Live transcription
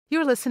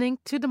You're listening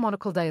to the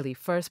Monocle Daily,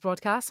 first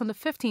broadcast on the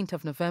 15th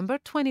of November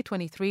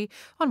 2023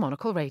 on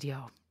Monocle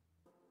Radio.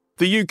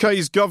 The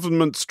UK's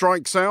government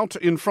strikes out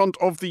in front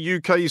of the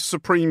UK's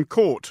Supreme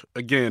Court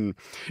again.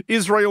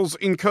 Israel's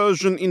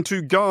incursion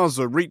into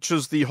Gaza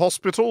reaches the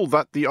hospital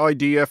that the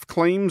IDF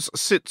claims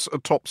sits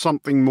atop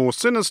something more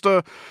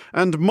sinister.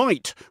 And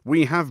might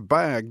we have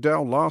bagged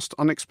our last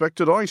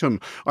unexpected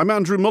item? I'm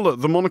Andrew Muller.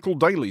 The Monocle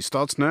Daily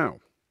starts now.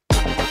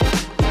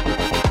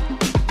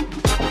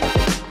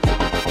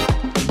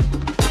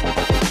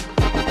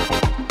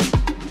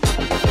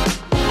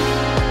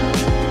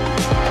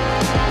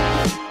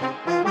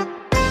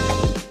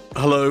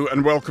 Hello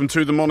and welcome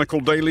to the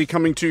Monocle Daily,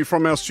 coming to you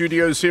from our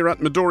studios here at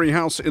Midori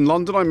House in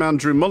London. I'm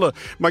Andrew Muller.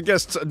 My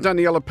guests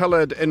Daniela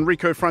Peled,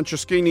 Enrico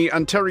Franceschini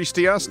and Terry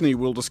Stiasny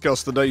will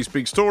discuss the day's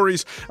big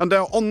stories, and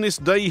our On This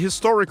Day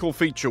historical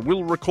feature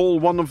will recall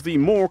one of the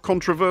more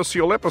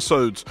controversial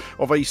episodes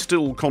of a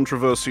still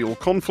controversial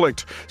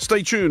conflict.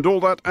 Stay tuned,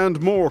 all that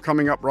and more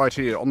coming up right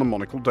here on the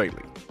Monocle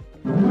Daily.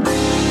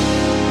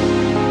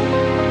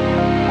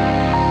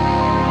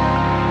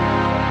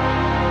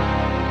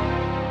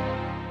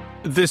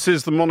 This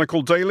is the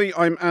Monocle Daily.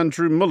 I'm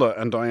Andrew Muller,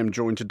 and I am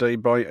joined today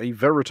by a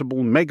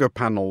veritable mega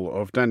panel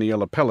of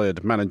Daniela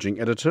Peled, Managing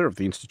Editor of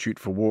the Institute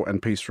for War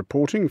and Peace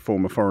Reporting,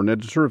 former foreign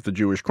editor of the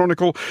Jewish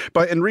Chronicle,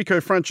 by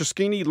Enrico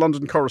Franceschini,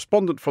 London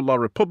correspondent for La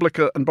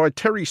Repubblica, and by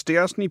Terry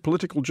Stiasny,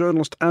 political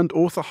journalist and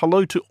author.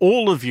 Hello to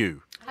all of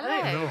you.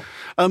 Hello.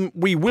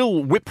 We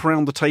will whip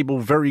round the table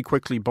very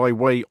quickly by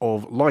way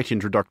of light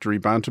introductory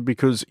banter,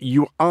 because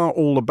you are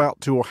all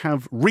about to or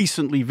have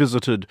recently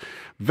visited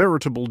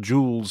veritable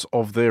jewels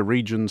of their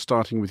region.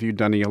 Starting with you,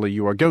 Daniela,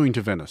 you are going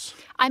to Venice.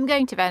 I'm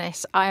going to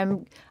Venice.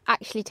 I'm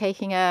actually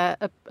taking a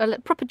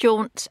proper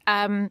jaunt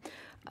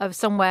of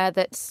somewhere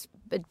that's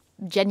a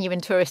genuine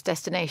tourist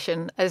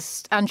destination.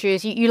 As Andrew,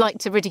 as you like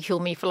to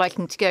ridicule me for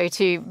liking to go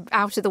to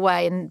out of the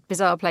way and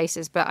bizarre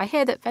places, but I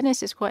hear that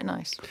Venice is quite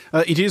nice.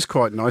 It is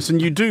quite nice,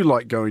 and you do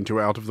like going to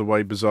out of the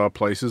way bizarre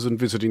places and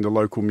visiting the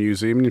local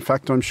museum. In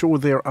fact, I'm sure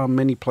there are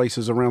many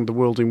places around the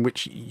world in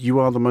which you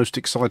are the most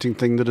exciting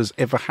thing that has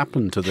ever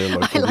happened to their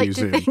local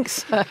museum. I like to think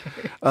so.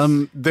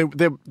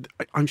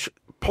 I'm sure,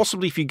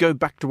 possibly if you go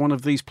back to one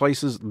of these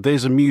places,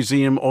 there's a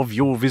museum of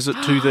your visit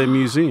to their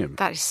museum.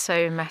 That is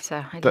so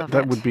meta. I love it.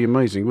 That would be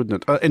amazing, wouldn't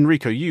it?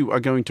 Enrico, you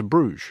are going to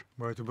Bruges.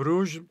 Going to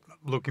Bruges.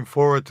 Looking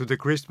forward to the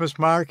Christmas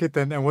market,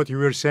 and what you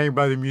were saying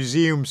about the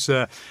museums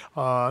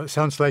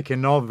sounds like a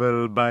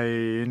novel by,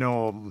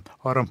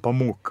 Orhan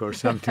Pamuk or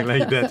something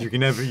like that. You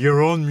can have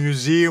your own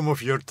museum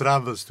of your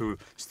travels to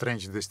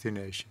strange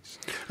destinations.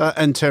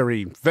 And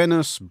Terry,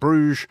 Venice,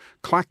 Bruges,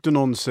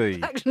 Clacton-on-Sea.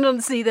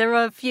 Clacton-on-Sea, there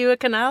are fewer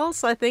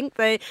canals, I think.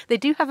 They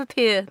do have a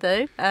pier,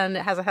 though, and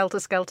it has a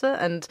helter-skelter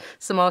and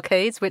some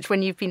arcades, which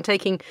when you've been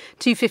taking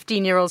two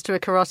 15-year-olds to a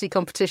karate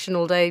competition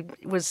all day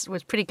was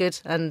pretty good.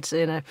 And,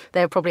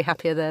 they're probably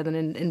happier there than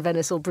in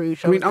Venice or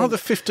Bruges. I mean, are the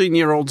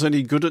 15-year-olds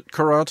any good at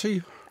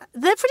karate?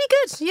 They're pretty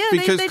good, yeah.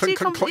 Because they do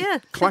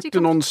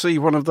Clacton-on-Sea,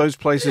 one of those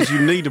places you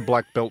need a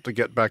black belt to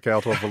get back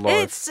out of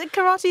alive.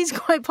 Karate's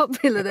quite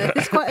popular there.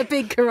 It's quite a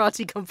big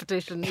karate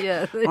competition,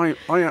 yeah.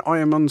 I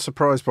am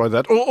unsurprised by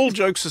that. All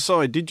jokes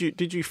aside,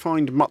 did you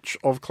find much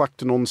of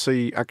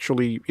Clacton-on-Sea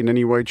actually in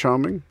any way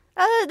charming?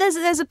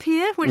 There's a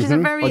pier, which is a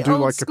very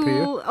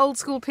old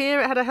school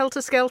pier. It had a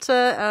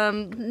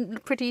helter-skelter,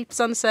 pretty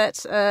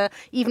sunset.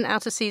 Even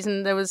out of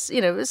season, there was,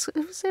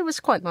 it was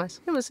quite nice.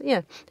 It was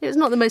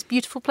not the most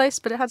beautiful place,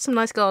 but it had some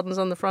nice gardens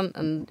on the front,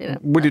 and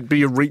Would it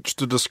be a reach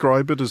to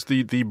describe it as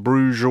the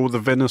Bruges or the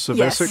Venice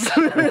of Essex?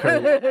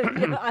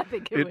 Okay. I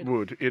think it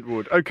would. It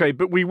would. Okay,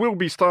 but we will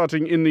be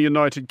starting in the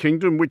United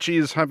Kingdom, which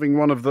is having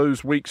one of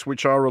those weeks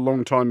which are a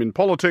long time in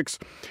politics.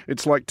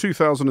 It's like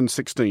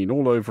 2016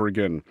 all over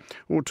again,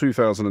 or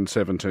 2017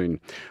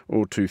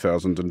 or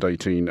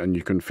 2018, and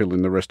you can fill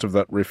in the rest of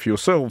that riff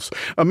yourselves.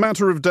 A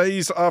matter of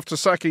days after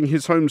sacking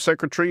his Home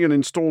Secretary and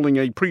installing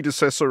a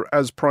predecessor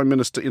as Prime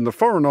Minister in the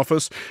Foreign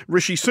Office,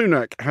 Rishi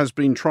Sunak has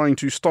been trying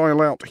to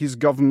style out his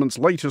government's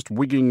latest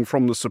wigging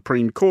from the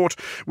Supreme Court,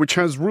 which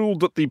has ruled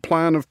that the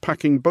plan of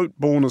packing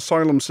boat-borne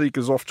asylum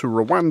seekers off to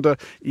Rwanda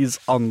is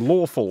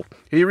unlawful.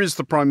 Here is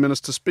the Prime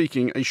Minister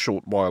speaking a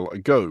short while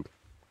ago.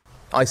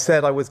 I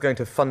said I was going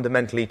to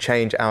fundamentally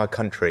change our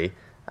country,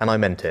 and I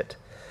meant it.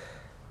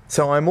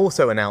 So I'm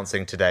also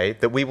announcing today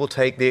that we will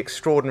take the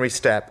extraordinary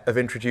step of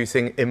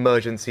introducing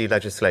emergency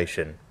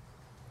legislation.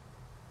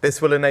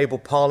 This will enable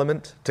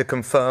Parliament to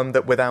confirm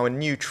that with our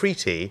new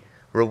treaty,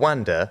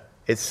 Rwanda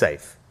is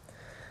safe.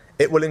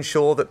 It will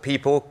ensure that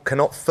people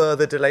cannot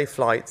further delay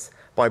flights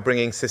by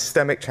bringing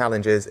systemic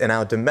challenges in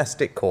our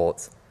domestic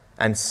courts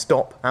and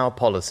stop our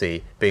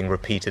policy being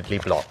repeatedly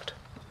blocked.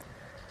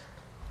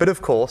 But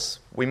of course,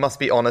 we must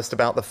be honest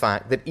about the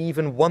fact that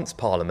even once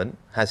Parliament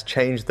has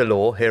changed the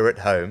law here at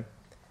home,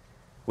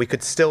 we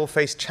could still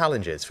face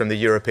challenges from the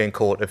European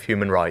Court of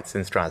Human Rights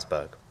in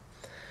Strasbourg.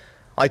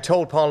 I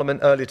told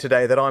Parliament earlier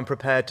today that I'm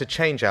prepared to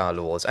change our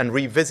laws and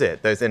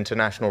revisit those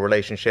international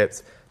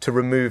relationships to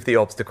remove the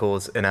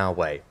obstacles in our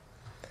way.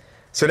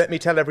 So let me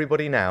tell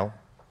everybody now,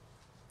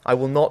 I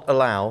will not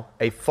allow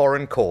a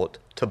foreign court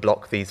to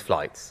block these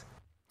flights.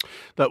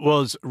 That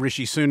was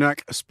Rishi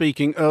Sunak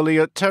speaking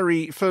earlier.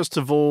 Terry, first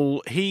of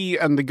all, he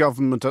and the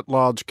government at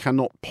large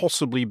cannot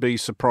possibly be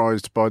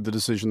surprised by the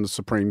decision the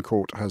Supreme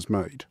Court has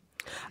made.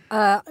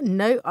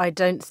 No, I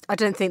don't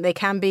think they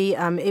can be.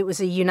 It was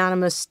a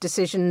unanimous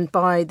decision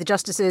by the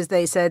justices.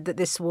 They said that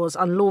this was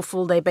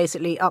unlawful. They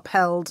basically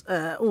upheld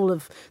all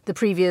of the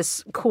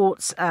previous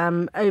courts,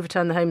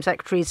 overturned the Home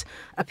Secretary's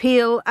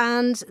appeal,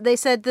 and they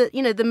said that,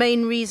 the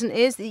main reason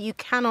is that you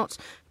cannot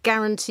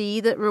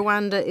guarantee that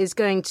Rwanda is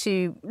going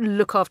to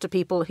look after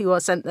people who are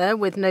sent there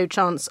with no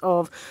chance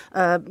of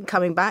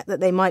coming back,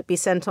 that they might be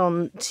sent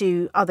on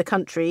to other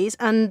countries,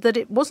 and that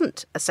it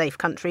wasn't a safe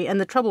country.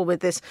 And the trouble with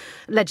this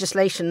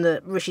legislation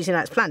that Rishi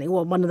Sunak's planning,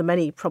 well, one of the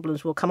many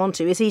problems we'll come on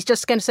to, is he's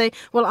just going to say,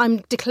 well, I'm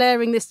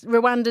declaring this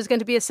Rwanda is going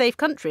to be a safe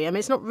country. I mean,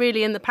 it's not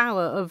really in the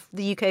power of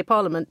the UK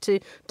Parliament to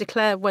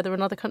declare whether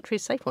another country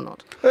is safe or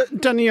not.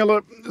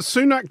 Daniela,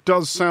 Sunak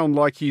does sound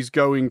like he's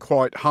going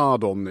quite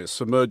hard on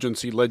this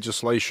emergency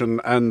legislation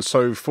and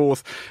so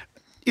forth.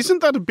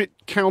 Isn't that a bit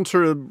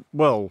countervailing,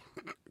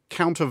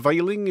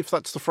 if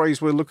that's the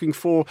phrase we're looking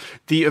for,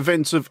 the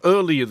events of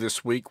earlier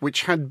this week,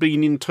 which had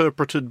been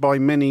interpreted by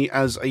many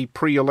as a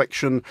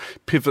pre-election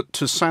pivot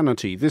to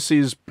sanity? This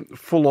is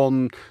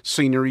full-on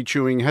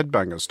scenery-chewing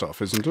headbanger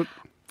stuff, isn't it?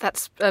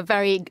 That's a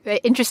very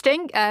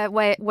interesting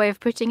way of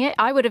putting it.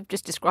 I would have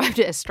just described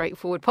it as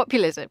straightforward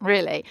populism,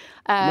 really.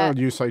 Well,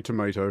 you say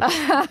tomato.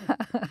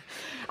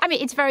 I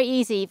mean, it's very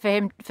easy for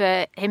him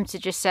to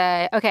just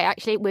say, OK,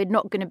 actually, we're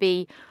not going to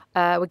be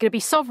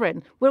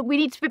sovereign. We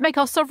need to make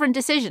our sovereign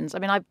decisions. I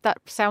mean, that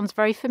sounds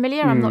very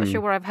familiar. I'm not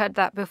sure where I've heard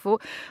that before.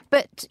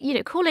 But,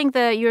 calling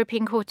the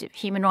European Court of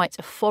Human Rights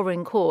a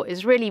foreign court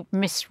is really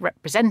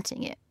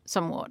misrepresenting it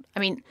somewhat. I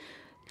mean,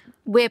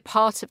 we're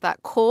part of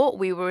that court.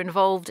 We were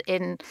involved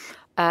in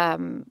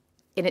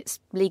its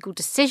legal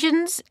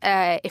decisions.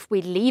 If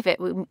we leave it,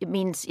 it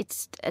means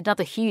it's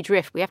another huge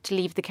rift. We have to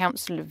leave the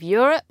Council of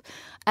Europe.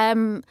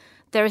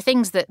 There are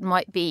things that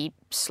might be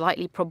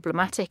slightly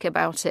problematic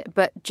about it,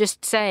 but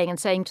just saying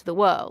to the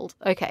world,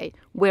 OK,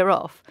 we're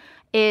off,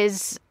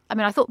 is... I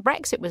mean, I thought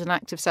Brexit was an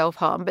act of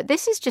self-harm, but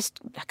this is just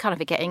kind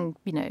of getting,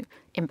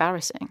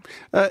 embarrassing.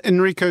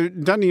 Enrico,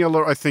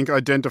 Daniela, I think,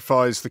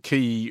 identifies the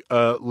key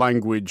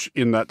language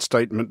in that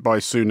statement by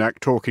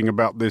Sunak, talking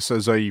about this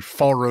as a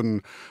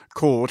foreign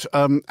court.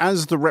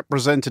 As the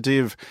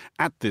representative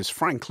at this,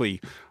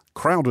 frankly,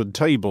 crowded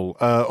table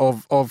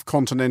of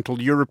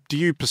continental Europe, do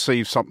you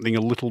perceive something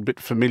a little bit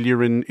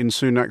familiar in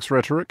Sunak's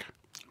rhetoric?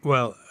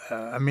 Well,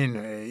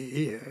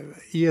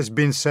 he has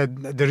been said,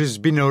 there has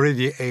been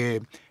already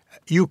a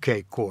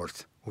UK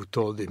court who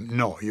told him,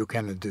 no, you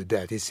cannot do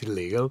that, it's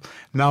illegal.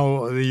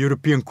 Now the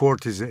European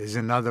court is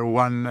another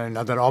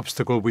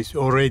obstacle, which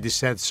already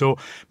said so.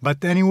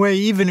 But anyway,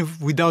 even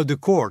if without the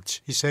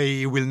courts, he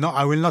say I will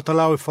not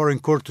allow a foreign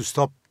court to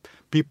stop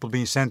people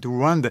being sent to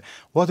Rwanda.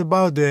 What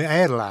about the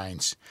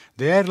airlines?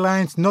 The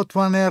airlines, not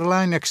one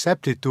airline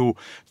accepted to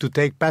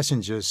take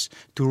passengers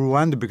to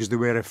Rwanda because they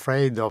were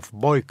afraid of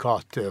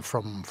boycott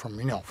from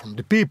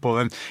the people.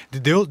 And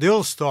the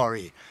whole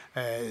story,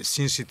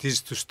 since it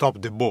is to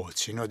stop the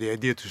boats, the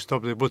idea to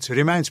stop the boats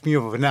reminds me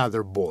of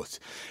another boat,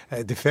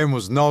 the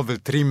famous novel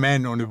 3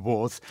 Men on a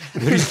Boat.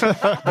 There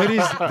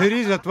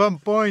is at one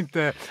point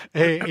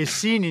a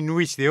scene in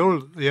which they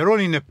are all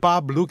in a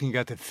pub looking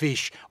at a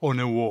fish on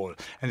a wall,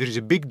 and there is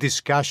a big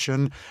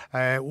discussion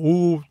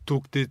who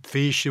took the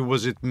fish.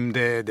 Was it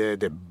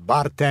the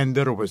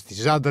bartender, or was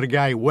this other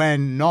guy?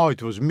 When? No,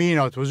 it was me.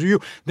 No, it was you.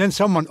 Then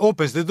someone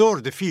opens the door,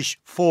 the fish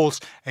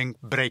falls and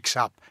breaks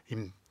up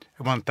in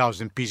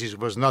 1,000 pieces.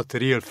 Was not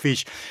real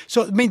fish.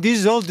 So, I mean, this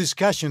is all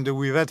discussion that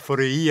we've had for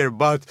a year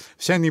about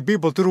sending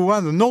people to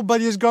Rwanda.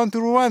 Nobody has gone to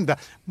Rwanda.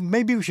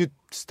 Maybe we should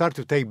start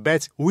to take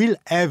bets. Will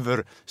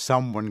ever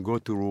someone go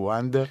to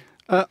Rwanda?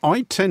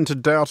 I tend to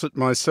doubt it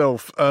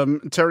myself.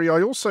 Terry,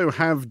 I also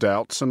have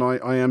doubts, and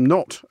I am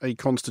not a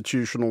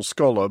constitutional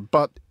scholar,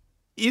 but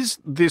is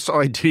this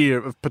idea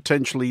of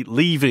potentially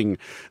leaving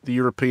the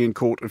European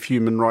Court of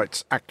Human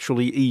Rights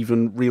actually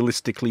even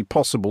realistically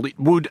possible? It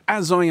would,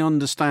 as I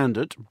understand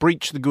it,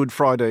 breach the Good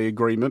Friday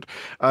Agreement,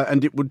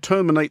 and it would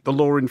terminate the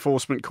law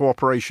enforcement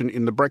cooperation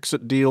in the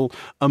Brexit deal,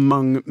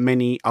 among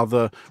many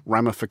other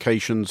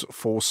ramifications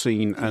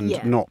foreseen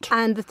and not.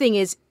 And the thing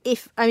is,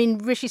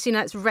 Rishi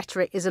Sunak's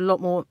rhetoric is a lot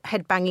more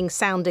headbanging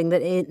sounding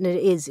than it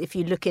is if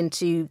you look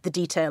into the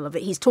detail of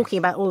it. He's talking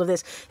about all of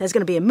this. There's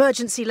going to be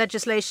emergency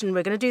legislation.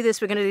 We're going to do this.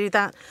 We're going to do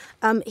that.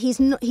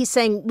 He's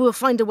saying we'll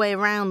find a way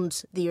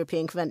around the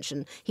European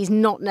Convention. He's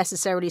not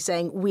necessarily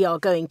saying we are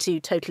going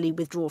to totally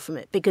withdraw from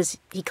it, because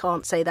he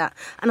can't say that.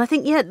 And I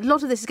think, a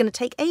lot of this is going to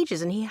take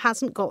ages, and he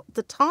hasn't got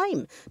the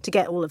time to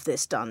get all of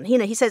this done.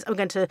 He says, I'm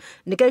going to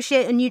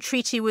negotiate a new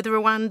treaty with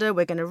Rwanda.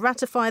 We're going to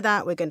ratify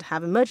that. We're going to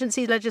have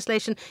emergency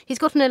legislation. He's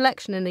got an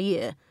election in a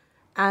year,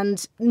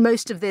 and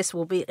most of this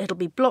it'll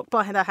be blocked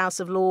by the House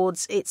of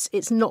Lords.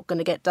 It's not going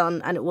to get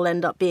done, and it will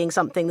end up being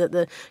something that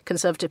the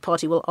Conservative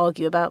Party will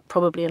argue about,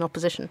 probably in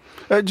opposition.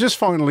 Just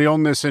finally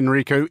on this,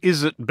 Enrico,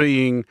 is it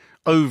being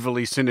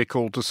overly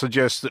cynical to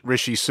suggest that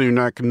Rishi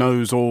Sunak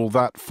knows all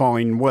that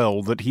fine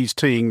well, that he's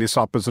teeing this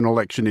up as an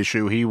election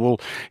issue. He will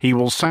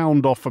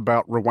sound off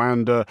about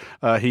Rwanda.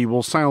 He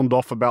will sound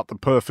off about the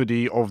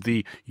perfidy of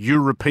the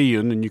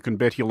European, and you can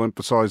bet he'll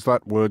emphasise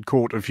that word,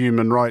 Court of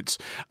Human Rights.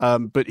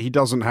 But he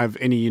doesn't have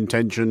any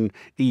intention,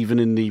 even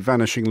in the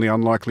vanishingly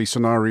unlikely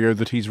scenario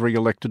that he's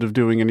re-elected, of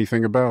doing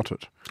anything about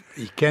it.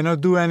 He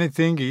cannot do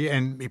anything,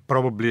 and he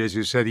probably, as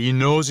you said, he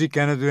knows he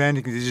cannot do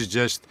anything. This is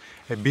just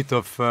a bit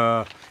of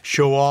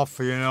show off,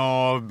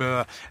 trying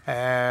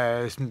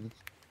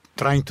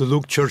to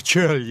look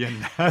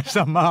Churchillian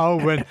somehow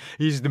when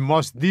he's the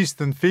most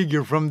distant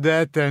figure from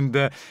that. And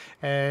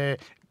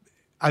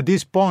at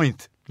this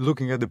point,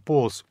 looking at the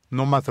polls,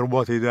 no matter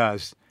what he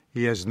does,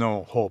 he has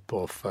no hope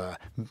of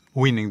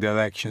winning the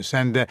elections.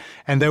 And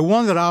I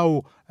wonder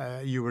how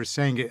you were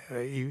saying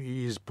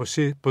he is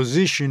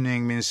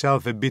positioning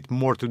himself a bit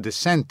more to the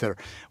center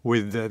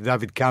with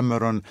David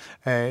Cameron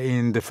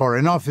in the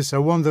Foreign Office. I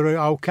wonder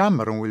how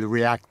Cameron will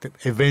react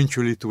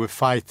eventually to a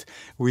fight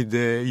with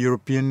the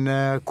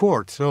European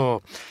Court.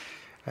 So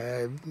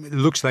it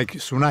looks like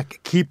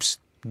Sunak keeps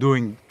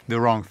doing the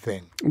wrong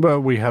thing.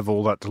 Well, we have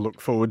all that to look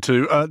forward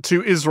to.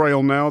 To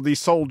Israel now, the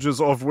soldiers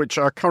of which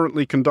are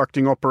currently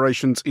conducting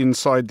operations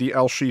inside the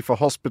Al-Shifa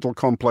hospital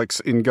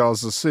complex in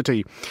Gaza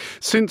City.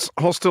 Since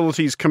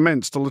hostilities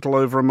commenced a little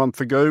over a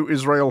month ago,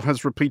 Israel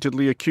has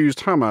repeatedly accused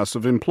Hamas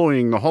of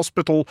employing the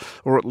hospital,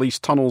 or at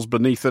least tunnels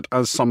beneath it,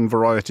 as some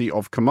variety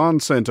of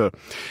command centre.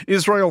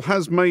 Israel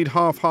has made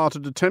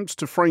half-hearted attempts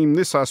to frame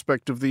this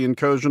aspect of the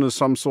incursion as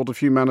some sort of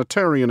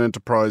humanitarian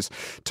enterprise,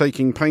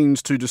 taking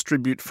pains to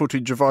distribute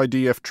footage of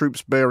IDF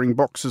troops bearing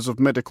boxes of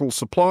medical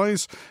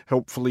supplies,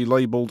 helpfully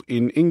labelled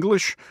in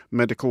English,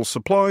 medical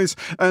supplies,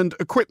 and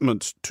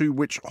equipment to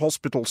which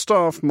hospital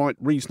staff might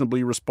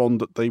reasonably respond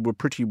that they were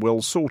pretty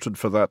well sorted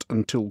for that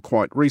until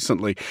quite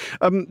recently.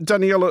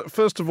 Daniela,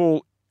 first of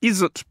all,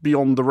 is it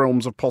beyond the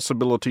realms of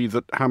possibility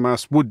that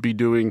Hamas would be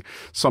doing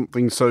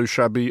something so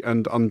shabby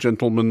and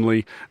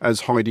ungentlemanly as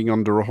hiding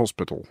under a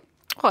hospital?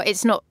 Well,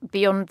 it's not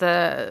beyond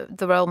the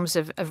realms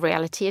of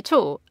reality at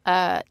all.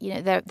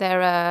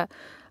 They're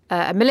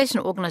a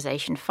militant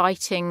organisation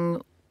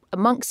fighting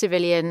amongst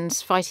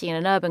civilians, fighting in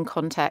an urban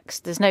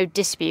context. There's no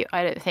dispute,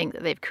 I don't think,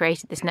 that they've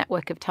created this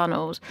network of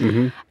tunnels.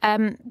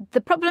 Mm-hmm.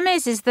 The problem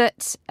is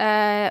that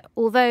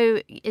although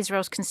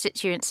Israel's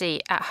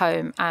constituency at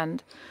home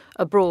and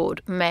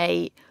abroad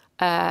may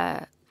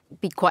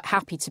be quite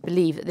happy to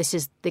believe that this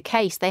is the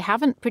case, they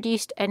haven't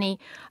produced any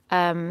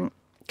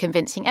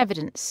convincing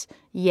evidence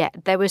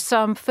yet. There was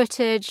some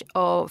footage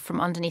from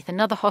underneath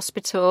another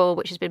hospital,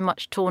 which has been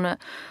much torn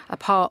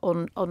apart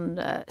on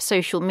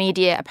social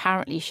media,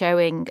 apparently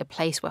showing a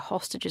place where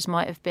hostages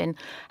might have been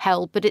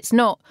held. But it's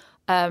not.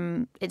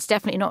 It's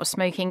definitely not a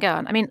smoking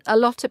gun. I mean, a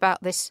lot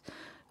about this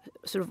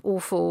sort of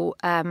awful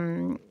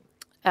ongoing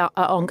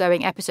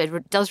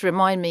episode does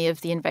remind me of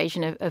the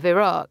invasion of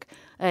Iraq.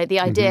 The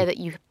idea that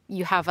you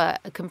have a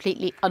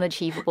completely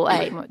unachievable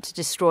aim to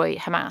destroy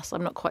Hamas.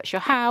 I'm not quite sure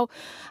how.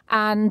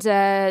 And,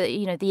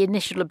 the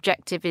initial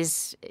objective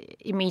is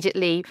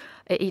immediately,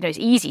 it's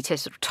easy to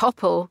sort of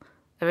topple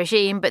a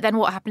regime, but then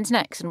what happens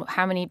next and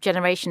how many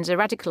generations are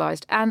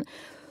radicalised? And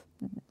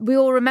we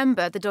all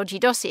remember the dodgy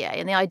dossier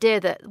and the idea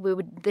that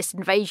this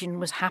invasion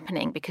was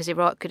happening because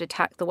Iraq could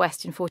attack the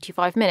West in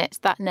 45 minutes.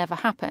 That never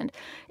happened.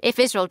 If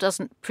Israel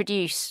doesn't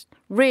produce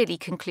really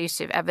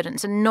conclusive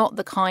evidence and not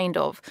the kind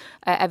of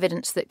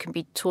evidence that can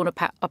be torn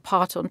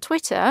apart on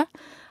Twitter,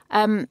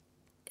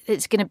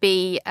 it's going to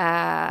be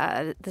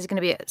there's going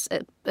to be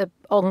an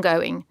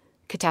ongoing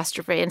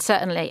catastrophe. And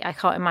certainly I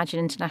can't imagine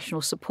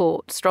international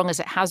support, strong as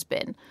it has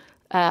been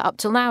up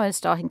till now and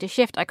starting to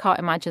shift, I can't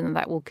imagine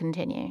that will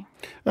continue.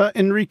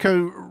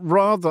 Enrico,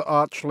 rather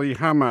archly,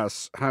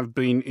 Hamas have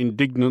been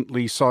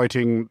indignantly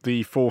citing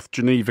the Fourth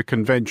Geneva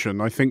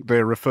Convention. I think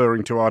they're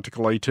referring to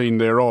Article 18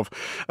 thereof,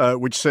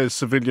 which says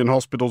civilian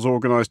hospitals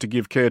organised to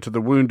give care to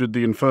the wounded,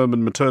 the infirm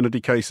and maternity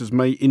cases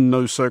may in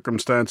no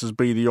circumstances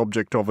be the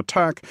object of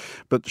attack,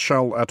 but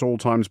shall at all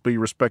times be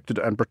respected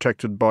and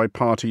protected by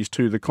parties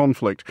to the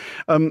conflict.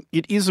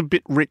 It is a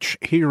bit rich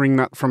hearing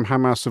that from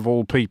Hamas of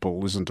all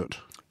people, isn't it?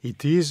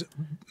 It is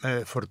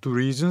for two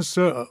reasons.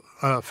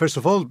 First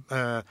of all,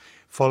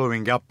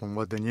 following up on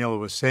what Daniela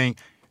was saying,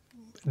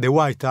 the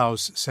White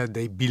House said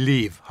they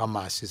believe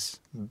Hamas is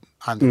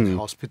under the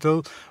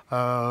hospital.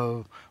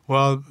 Well,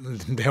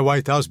 the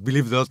White House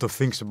believed a lot of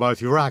things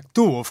about Iraq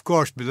too, of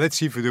course, but let's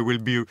see if they will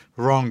be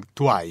wrong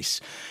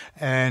twice.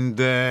 And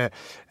the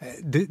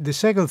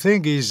second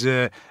thing is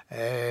the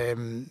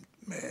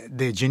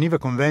Geneva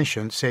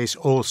Convention says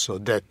also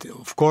that,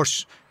 of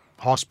course,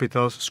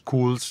 hospitals,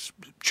 schools,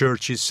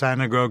 churches,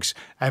 synagogues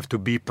have to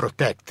be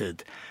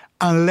protected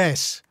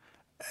unless...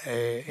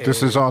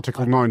 this is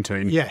Article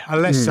 19. Yeah,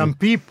 unless some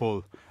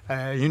people,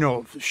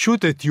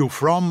 shoot at you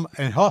from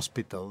a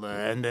hospital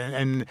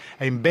and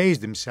base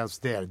themselves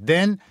there.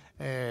 Then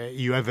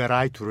you have a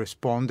right to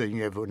respond and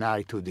you have a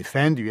right to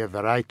defend, you have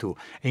a right to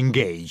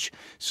engage.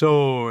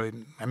 So,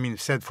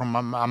 said from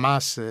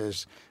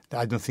Hamas,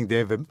 I don't think they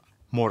have a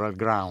moral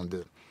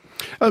ground.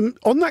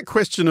 On that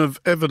question of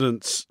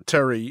evidence,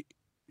 Terry,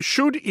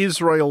 should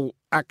Israel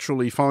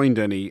actually find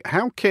any,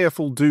 how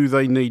careful do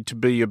they need to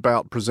be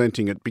about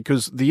presenting it?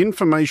 Because the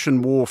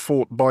information war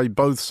fought by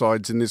both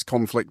sides in this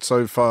conflict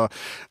so far,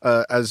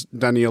 as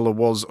Daniela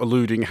was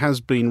alluding, has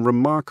been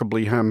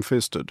remarkably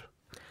ham-fisted.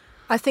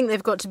 I think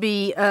they've got to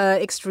be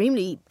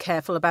extremely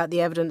careful about the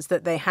evidence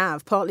that they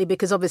have, partly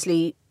because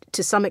obviously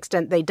to some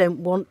extent they don't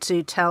want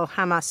to tell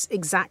Hamas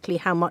exactly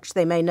how much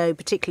they may know,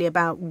 particularly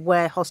about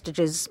where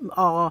hostages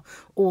are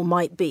or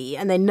might be.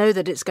 And they know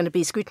that it's going to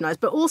be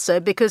scrutinised, but also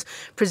because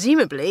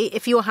presumably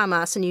if you're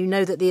Hamas and you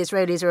know that the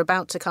Israelis are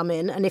about to come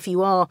in, and if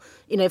you are,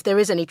 if there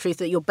is any truth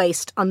that you're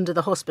based under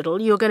the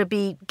hospital, you're going to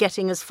be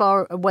getting as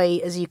far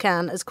away as you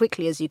can, as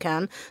quickly as you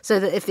can,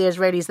 so that if the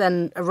Israelis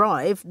then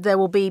arrive, there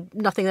will be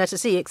nothing there to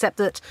see except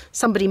that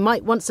somebody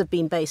might once have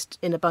been based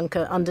in a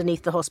bunker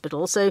underneath the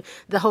hospital. So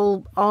the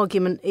whole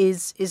argument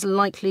is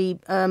likely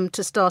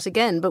to start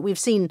again. But we've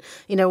seen,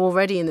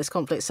 already in this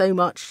conflict so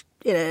much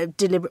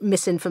deliberate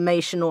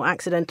misinformation or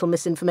accidental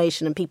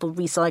misinformation and people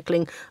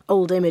recycling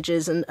old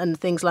images and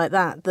things like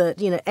that,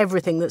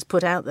 everything that's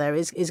put out there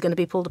is going to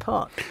be pulled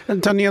apart.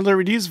 And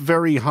Daniela, it is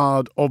very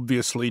hard,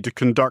 obviously, to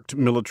conduct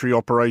military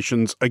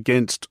operations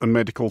against a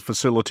medical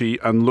facility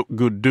and look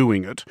good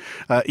doing it,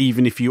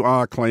 even if you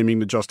are claiming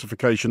the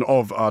justification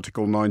of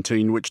Article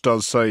 19, which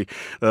does say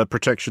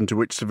protection to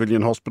which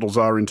civilian hospitals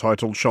are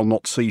entitled shall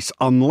not cease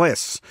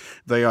unless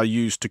they are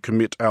used to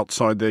commit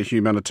outside their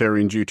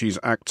humanitarian duties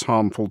acts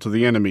harmful to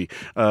the enemy.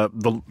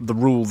 The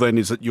rule then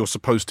is that you're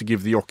supposed to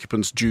give the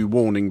occupants due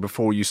warning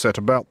before you set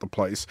about the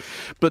place.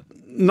 But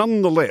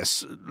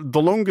nonetheless,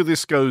 the longer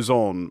this goes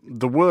on,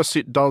 the worse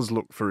it does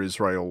look for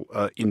Israel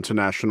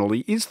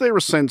internationally. Is there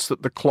a sense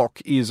that the clock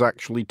is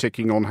actually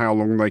ticking on how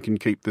long they can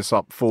keep this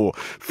up for?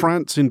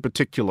 France in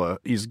particular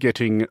is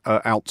getting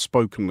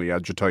outspokenly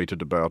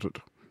agitated about it.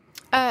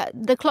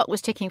 The clock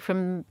was ticking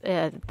from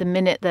the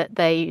minute that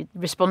they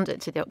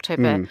responded to the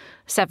October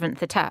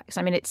 7th attacks.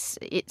 I mean,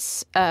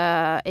 it's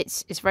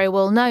very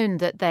well known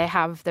that there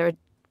are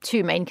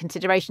two main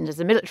considerations. There's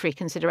the military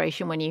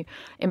consideration when you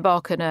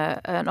embark on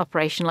an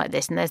operation like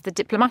this, and there's the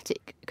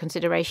diplomatic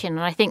consideration.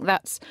 And I think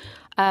that's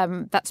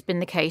been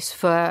the case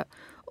for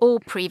all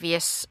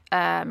previous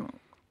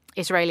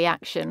Israeli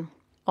action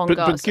on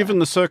Gaza. But given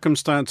the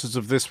circumstances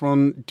of this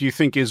one, do you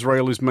think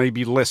Israel is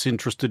maybe less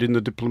interested in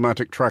the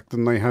diplomatic track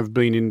than they have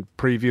been in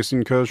previous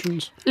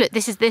incursions? Look,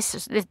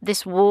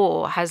 this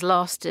war has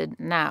lasted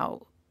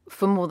now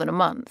for more than a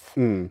month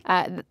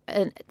at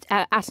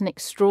an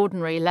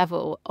extraordinary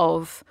level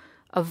of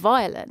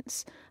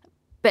violence.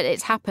 But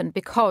it's happened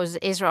because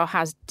Israel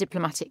has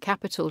diplomatic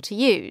capital to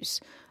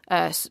use.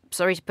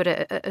 Sorry to put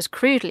it as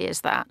crudely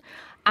as that.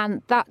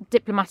 And that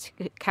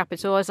diplomatic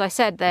capital, as I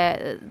said,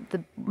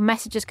 the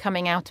messages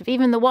coming out of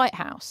even the White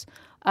House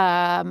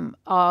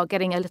are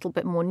getting a little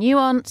bit more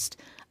nuanced.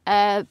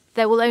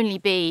 There will only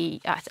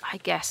be, I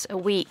guess, a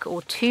week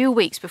or 2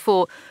 weeks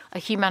before a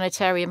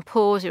humanitarian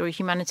pause or a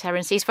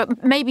humanitarian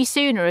ceasefire. Maybe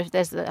sooner if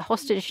there's the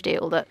hostage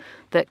deal that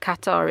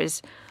Qatar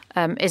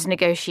is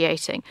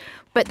negotiating.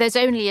 But there's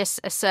only a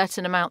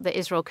certain amount that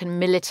Israel can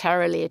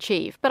militarily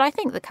achieve. But I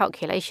think the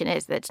calculation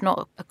is that it's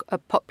not a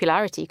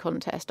popularity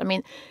contest. I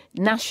mean,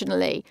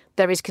 nationally,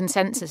 there is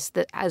consensus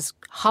that as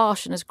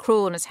harsh and as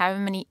cruel and as how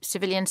many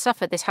civilians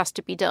suffer, this has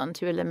to be done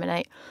to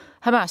eliminate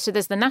Hamas. So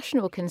there's the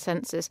national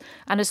consensus.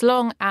 And as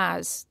long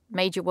as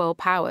major world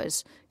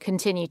powers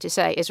continue to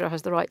say Israel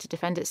has the right to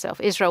defend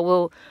itself, Israel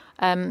will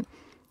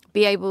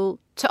be able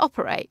to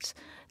operate.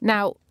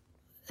 Now,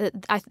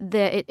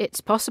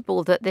 it's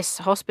possible that this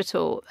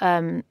hospital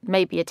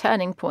may be a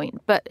turning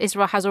point, but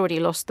Israel has already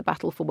lost the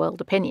battle for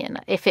world opinion.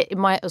 If it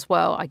might as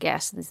well, I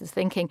guess, this is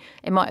thinking,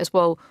 it might as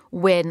well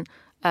win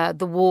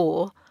the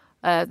war,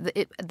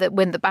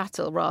 win the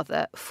battle,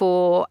 rather,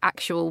 for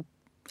actual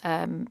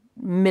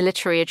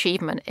military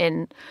achievement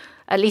in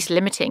at least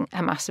limiting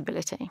Hamas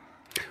ability.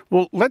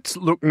 Well, let's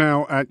look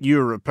now at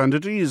Europe, and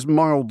it is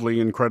mildly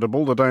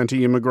incredible that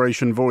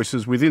anti-immigration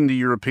voices within the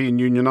European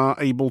Union are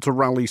able to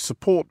rally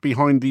support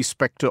behind the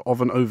spectre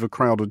of an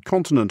overcrowded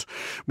continent,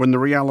 when the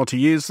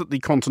reality is that the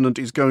continent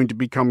is going to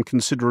become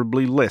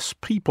considerably less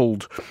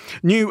peopled.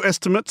 New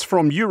estimates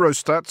from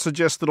Eurostat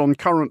suggest that on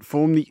current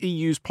form, the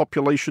EU's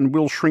population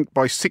will shrink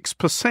by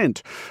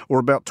 6%, or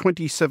about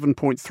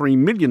 27.3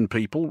 million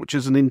people, which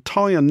is an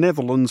entire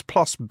Netherlands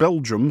plus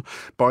Belgium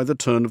by the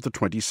turn of the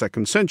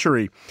 22nd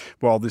century.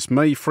 While this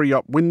may free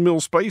up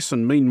windmill space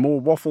and mean more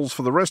waffles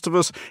for the rest of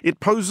us, it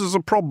poses a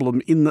problem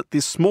in that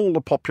this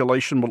smaller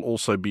population will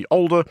also be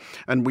older,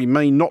 and we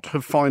may not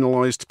have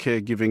finalised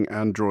caregiving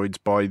androids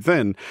by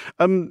then.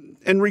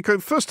 Enrico,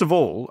 first of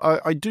all,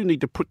 I do need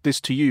to put this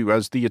to you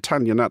as the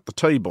Italian at the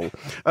table.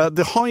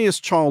 The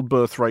highest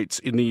childbirth rates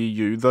in the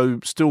EU, though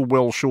still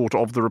well short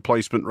of the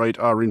replacement rate,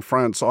 are in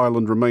France,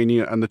 Ireland,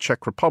 Romania and the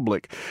Czech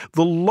Republic.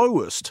 The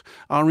lowest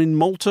are in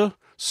Malta,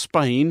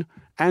 Spain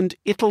and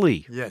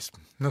Italy. Yes,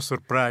 no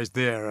surprise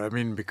there. I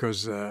mean,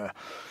 because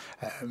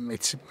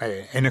it's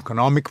an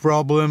economic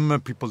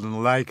problem. People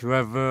don't like to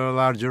have a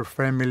larger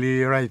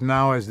family right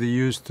now as they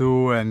used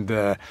to, and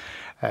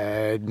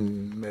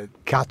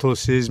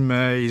Catholicism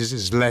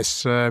is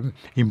less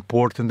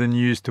important than it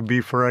used to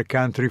be for our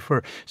country.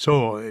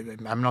 So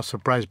I'm not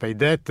surprised by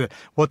that.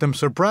 What I'm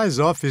surprised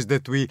of is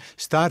that we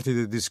started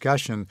a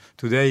discussion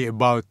today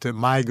about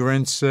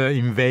migrants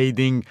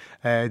invading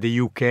the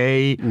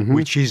UK,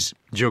 which is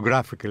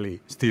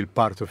geographically still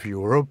part of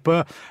Europe.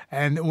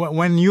 And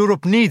when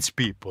Europe needs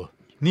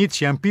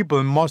young people,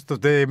 and most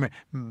of the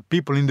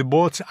people in the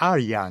boats are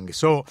young.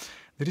 So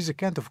there is a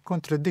kind of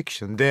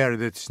contradiction there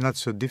that's not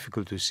so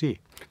difficult to see.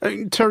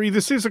 Terry,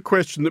 this is a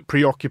question that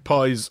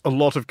preoccupies a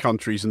lot of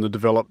countries in the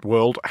developed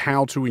world,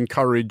 how to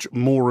encourage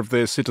more of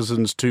their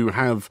citizens to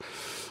have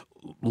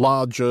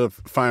larger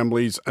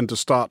families and to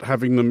start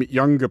having them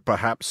younger,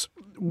 perhaps.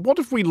 What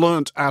have we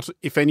learnt,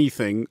 if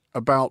anything,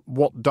 about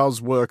what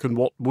does work and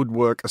what would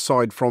work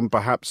aside from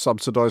perhaps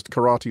subsidised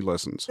karate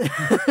lessons?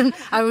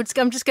 I'm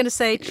just going to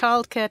say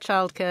childcare.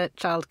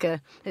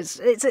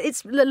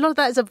 It's a lot of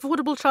that is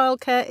affordable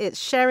childcare. It's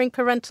sharing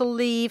parental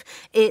leave.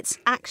 It's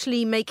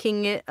actually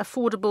making it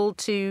affordable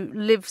to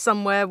live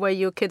somewhere where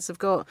your kids have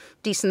got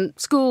decent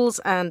schools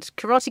and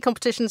karate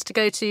competitions to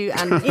go to,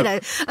 and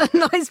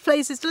nice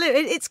places to live.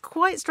 It's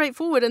quite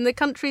straightforward, and the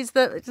countries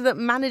that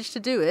manage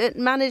to do it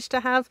manage to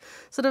have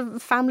sort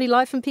of family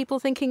life and people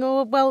thinking,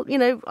 oh, well,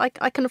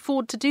 I can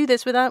afford to do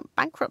this without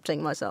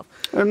bankrupting myself.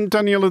 And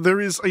Daniela, there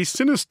is a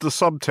sinister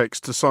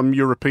subtext to some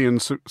European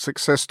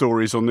success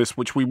stories on this,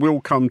 which we will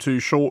come to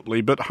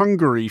shortly. But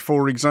Hungary,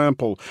 for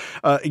example,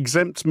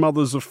 exempts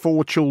mothers of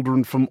 4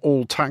 children from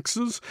all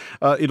taxes.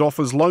 It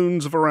offers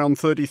loans of around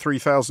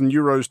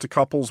 €33,000 to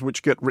couples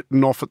which get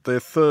written off at their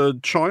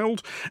 3rd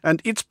child. And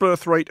its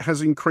birth rate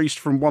has increased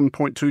from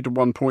 1.2 to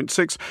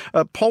 1.6.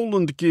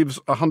 Poland gives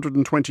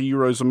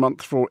 €120 a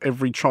month for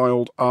every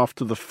child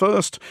after the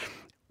 1st.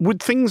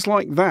 Would things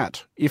like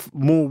that, if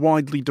more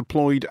widely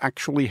deployed,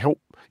 actually help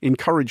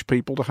encourage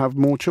people to have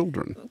more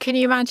children? Can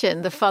you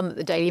imagine the fun that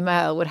the Daily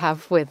Mail would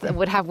have with that?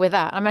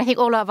 I mean, I think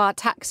all of our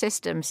tax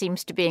system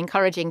seems to be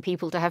encouraging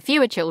people to have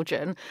fewer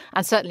children,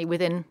 and certainly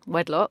within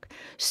wedlock.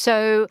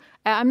 So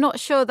I'm not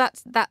sure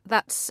that's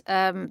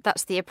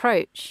the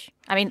approach.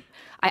 I mean,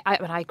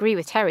 I agree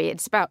with Terry.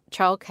 It's about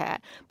childcare,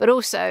 but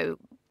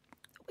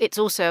it's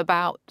also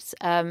about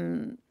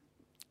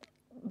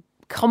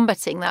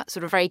combating that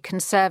sort of very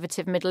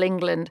conservative Middle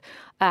England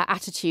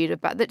attitude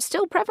about that's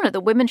still prevalent, that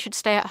women should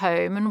stay at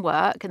home and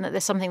work, and that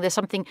there's something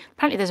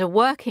apparently there's a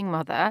working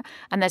mother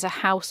and there's a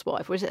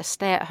housewife, or is it a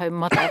stay-at-home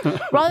mother,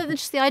 rather than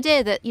just the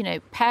idea that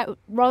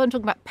rather than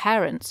talking about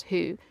parents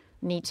who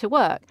need to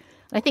work.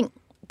 And I think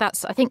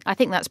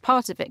that's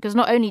part of it, because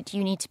not only do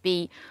you need to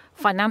be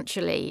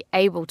financially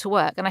able to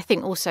work, and I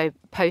think also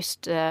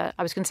post the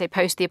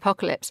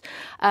apocalypse,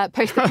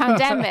 post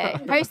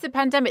the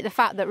pandemic, the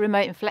fact that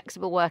remote and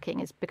flexible working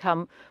has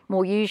become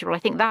more usual, I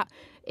think that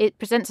it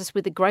presents us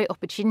with a great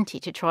opportunity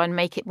to try and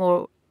make it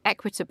more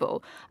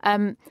equitable,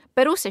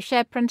 but also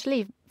shared parental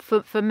leave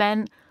for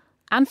men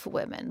and for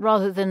women,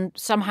 rather than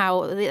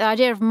somehow the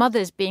idea of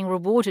mothers being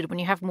rewarded when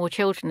you have more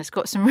children has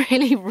got some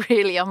really,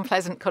 really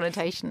unpleasant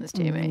connotations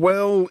to me.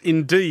 Well,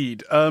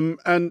 indeed.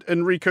 And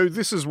Enrico,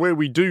 this is where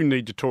we do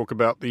need to talk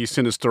about the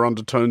sinister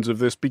undertones of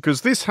this,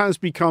 because this has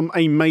become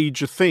a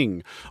major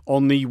thing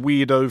on the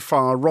weirdo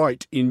far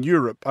right in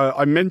Europe.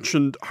 I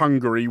mentioned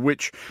Hungary,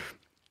 which,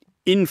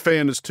 in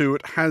fairness to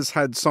it, has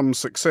had some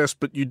success,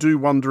 but you do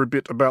wonder a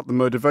bit about the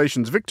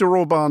motivations. Viktor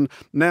Orban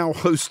now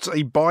hosts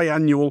a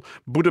biannual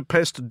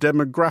Budapest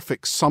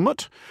Demographic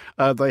Summit.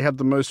 They had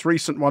the most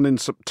recent one in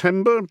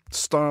September.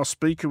 Star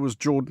speaker was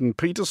Jordan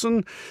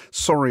Peterson.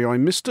 Sorry, I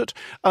missed it.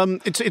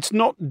 It's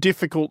not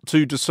difficult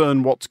to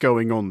discern what's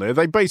going on there.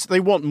 They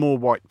want more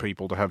white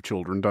people to have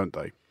children, don't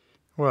they?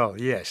 Well,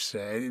 yes.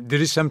 There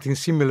is something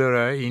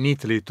similar in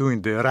Italy, too,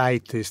 in the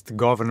rightist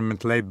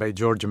government led by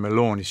Giorgia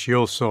Meloni. She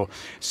also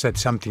said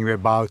something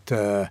about,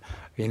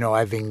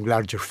 having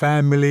larger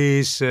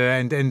families,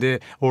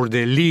 or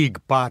the League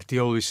party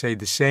always say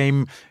the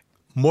same.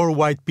 More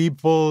white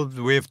people,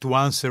 we have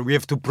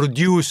to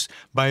produce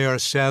by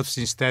ourselves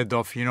instead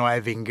of,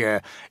 having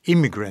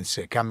immigrants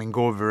coming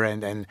over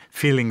and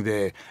filling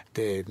the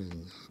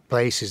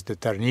places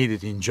that are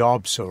needed in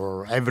jobs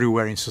or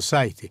everywhere in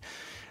society.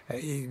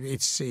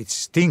 It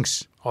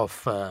stinks of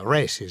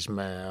racism,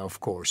 of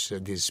course,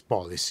 this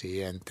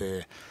policy, and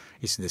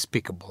it's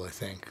despicable, I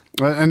think.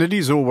 And it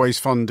is always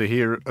fun to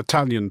hear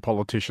Italian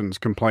politicians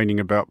complaining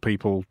about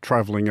people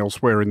travelling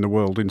elsewhere in the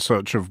world in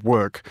search of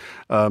work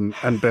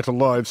and better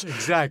lives.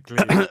 Exactly.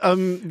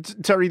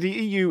 Terry, the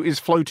EU is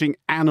floating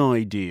an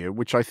idea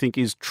which I think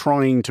is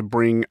trying to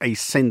bring a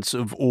sense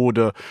of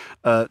order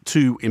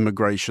to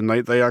immigration.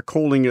 They are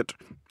calling it,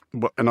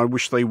 and I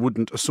wish they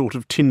wouldn't, a sort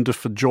of Tinder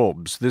for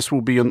jobs. This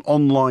will be an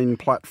online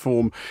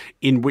platform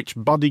in which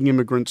budding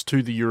immigrants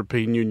to the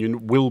European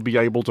Union will be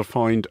able to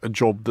find a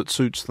job that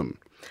suits them.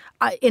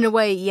 in a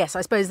way, yes.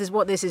 I suppose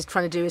what this is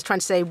trying to do is trying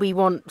to say we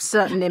want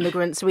certain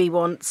immigrants, we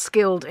want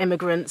skilled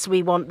immigrants,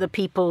 we want the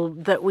people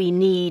that we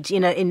need,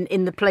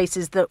 in the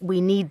places that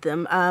we need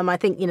them. I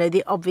think,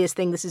 the obvious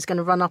thing this is going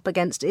to run up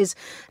against is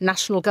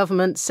national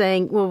governments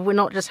saying, well, we're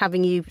not just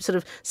having you sort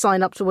of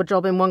sign up to a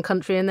job in one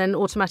country and then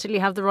automatically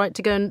have the right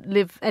to go and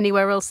live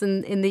anywhere else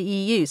in the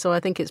EU. So I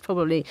think it's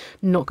probably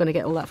not going to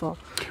get all that far.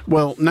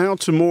 Well, now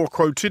to more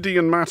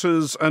quotidian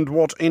matters and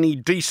what any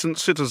decent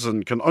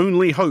citizen can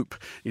only hope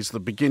is the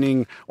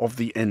beginning of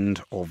the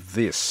end of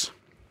this.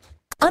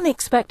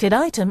 Unexpected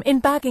item in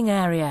bagging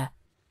area.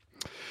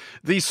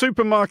 The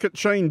supermarket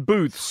chain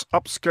Booths,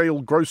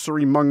 upscale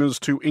grocery mongers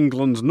to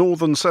England's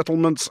northern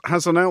settlements,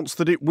 has announced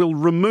that it will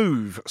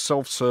remove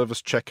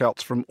self-service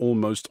checkouts from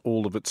almost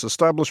all of its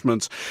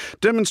establishments.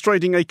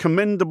 Demonstrating a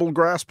commendable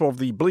grasp of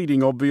the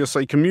bleeding obvious,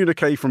 a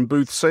communique from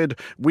Booths said,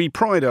 "We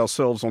pride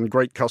ourselves on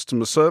great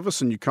customer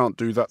service, and you can't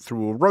do that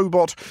through a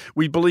robot.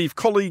 We believe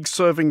colleagues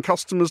serving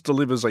customers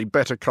delivers a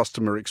better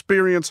customer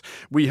experience.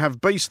 We have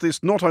based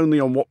this not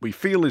only on what we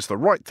feel is the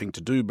right thing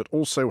to do, but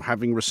also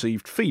having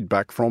received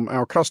feedback from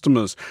our customers."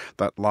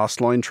 That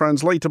last line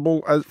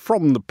translatable as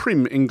from the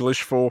prim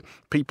English for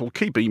people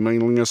keep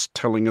emailing us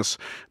telling us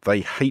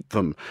they hate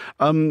them.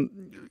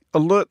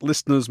 Alert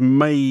listeners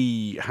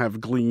may have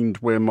gleaned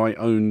where my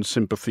own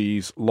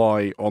sympathies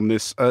lie on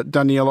this.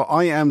 Daniela,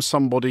 I am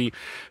somebody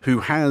who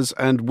has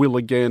and will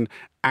again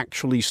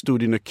actually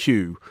stood in a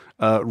queue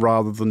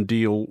rather than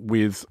deal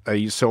with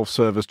a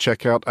self-service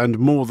checkout, and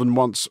more than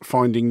once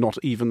finding not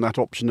even that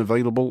option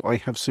available, I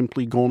have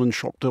simply gone and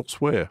shopped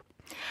elsewhere.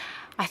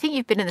 I think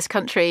you've been in this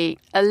country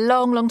a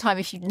long, long time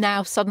if you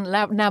now suddenly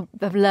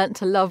have learnt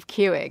to love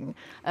queuing.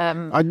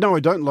 I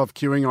don't love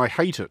queuing. I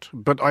hate it,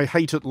 but I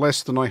hate it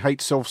less than I hate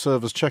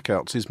self-service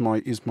checkouts. Is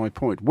my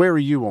point. Where are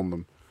you on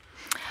them?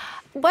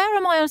 Where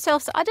am I on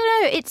self? I don't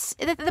know. It's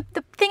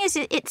the thing is,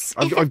 it's.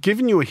 I've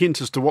given you a hint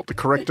as to what the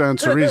correct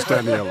answer is,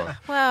 Daniela.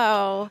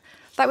 Well,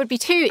 that would be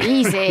too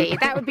easy.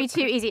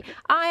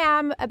 I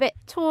am a bit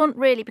torn,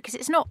 really, because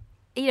it's not.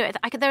 There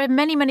are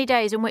many, many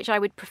days in which I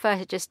would prefer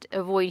to just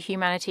avoid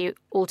humanity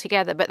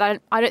altogether. But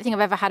I don't think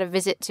I've ever had a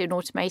visit to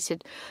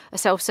a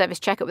self-service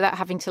checkup without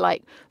having to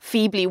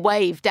feebly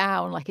wave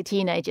down like a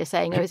teenager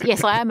saying, "Oh,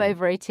 yes, I am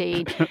over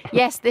 18.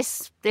 Yes,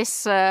 this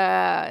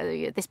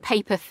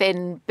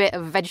paper-thin bit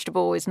of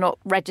vegetable is not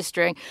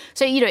registering."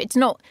 So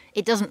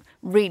it doesn't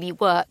really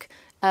work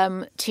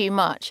too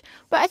much.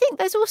 But I think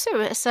there's also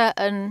a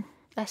certain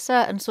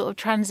sort of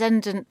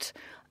transcendent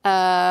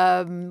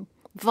vibe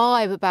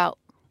about.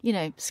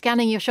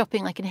 Scanning your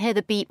shopping, I can hear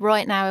the beat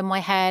right now in my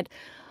head,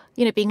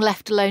 being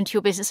left alone to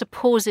your business, a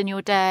pause in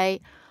your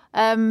day.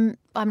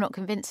 I'm not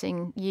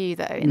convincing you,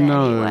 though, in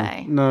any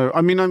way. No, I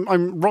mean,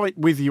 I'm right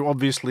with you,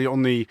 obviously,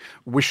 on the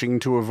wishing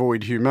to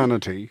avoid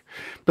humanity.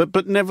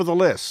 But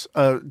nevertheless,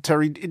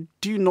 Terry,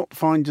 do you not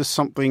find just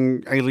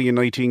something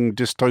alienating,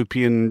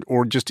 dystopian,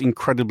 or just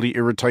incredibly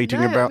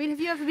irritating about... I mean, have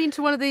you ever been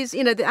to one of these,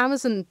 the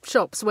Amazon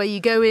shops where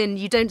you go in,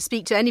 you don't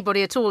speak to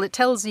anybody at all, it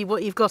tells you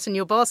what you've got in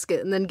your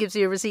basket and then gives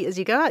you a receipt as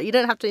you go out. You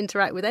don't have to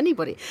interact with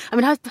anybody. I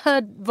mean, I've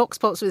heard Vox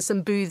Pops with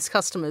some Booths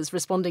customers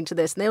responding to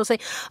this, and they all say,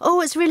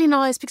 "Oh, it's really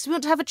nice because we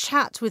want to have a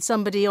chat with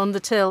somebody on the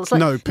till." It's like,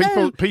 no,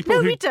 people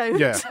who, we don't.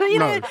 Yeah,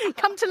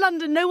 Come to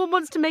London, no one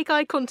wants to make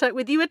eye contact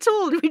with you at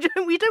all. We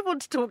don't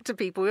want to talk to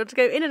people. We want to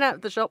go in and out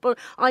of the shop, or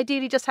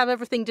ideally just have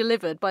everything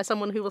delivered by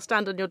someone who will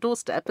stand on your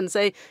doorstep and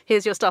say,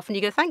 "Here's your stuff," and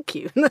you go, "Thank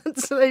you."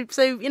 so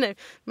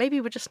maybe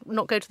we'll just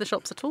not go to the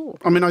shops at all.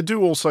 I mean, I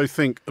do also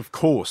think, of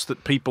course,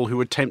 that people who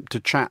attempt to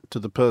chat to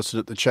the person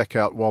at the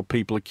checkout while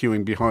people are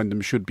queuing behind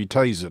them should be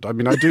tasered. I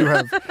mean, I do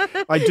have...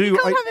 You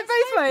can't have it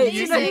both ways.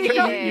 You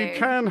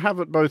can have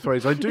it both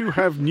ways. I do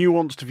have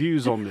nuanced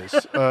views on this,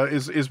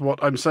 is what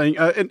I'm saying.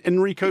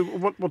 Enrico,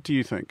 what do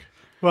you think?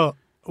 Well,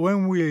 while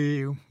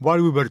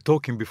we were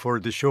talking before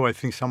the show, I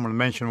think someone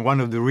mentioned one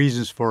of the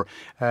reasons for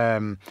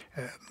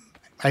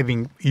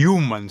having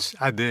humans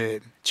at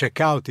the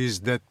checkout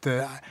is that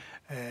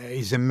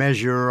is a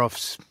measure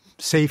of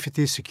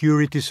safety,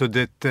 security, so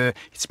that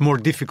it's more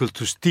difficult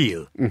to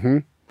steal. Mm-hmm.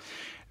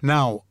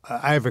 Now,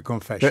 I have a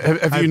confession.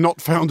 Have you not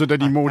found it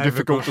any more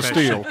difficult to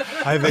steal?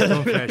 I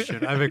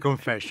have a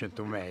confession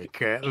to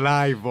make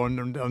live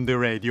on the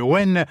radio.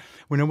 When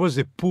I was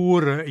a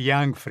poor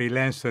young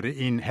freelancer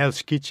in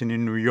Hell's Kitchen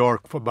in New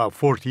York about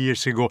 40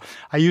 years ago,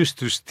 I used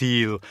to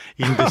steal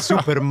in the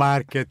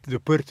supermarket, the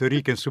Puerto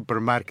Rican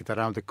supermarket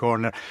around the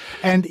corner.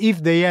 And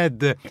if they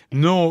had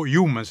no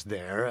humans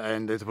there,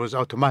 and it was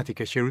automatic,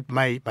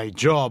 my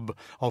job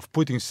of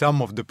putting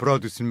some of the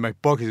products in my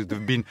pocket would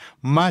have been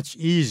much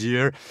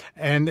easier.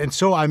 And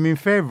so I'm in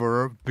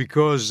favor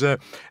because,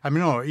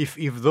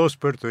 if those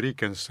Puerto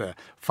Ricans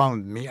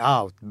found me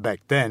out back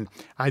then,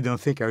 I don't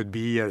think I would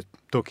be here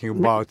talking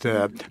about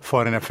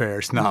foreign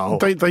affairs now.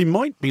 They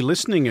might be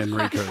listening,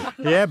 Enrico.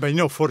 Yeah,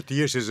 but 40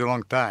 years is a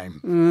long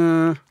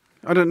time.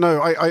 I don't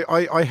know.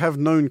 I have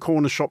known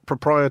corner shop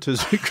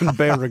proprietors who can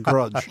bear a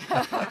grudge.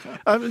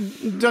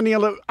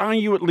 Daniela, are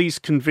you at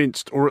least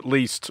convinced or at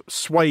least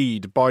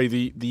swayed by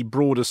the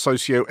broader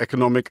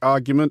socio-economic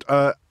argument?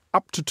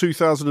 up to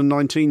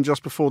 2019,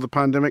 just before the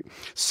pandemic,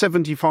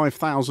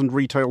 75,000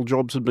 retail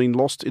jobs had been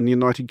lost in the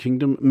United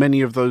Kingdom,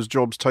 many of those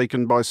jobs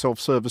taken by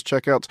self-service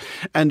checkouts,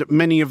 and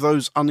many of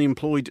those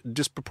unemployed,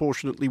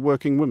 disproportionately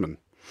working women.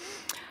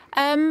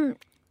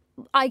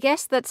 I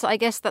guess that's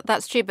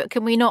true, but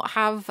can we not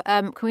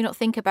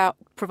think about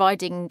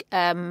providing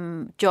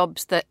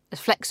jobs that are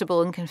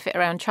flexible and can fit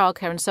around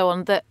childcare and so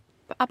on, that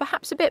are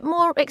perhaps a bit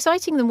more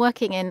exciting than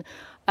working in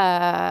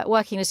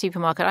a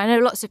supermarket? I know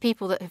lots of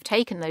people that have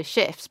taken those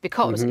shifts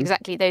because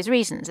exactly those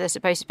reasons. They're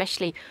supposed,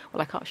 especially,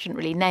 well, I shouldn't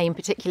really name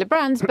particular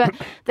brands, but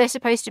they're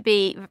supposed to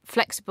be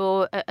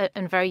flexible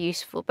and very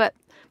useful. But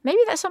maybe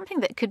that's something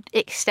that could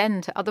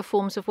extend to other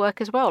forms of work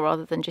as well,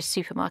 rather than just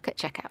supermarket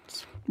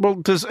checkouts. Well,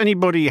 does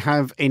anybody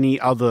have any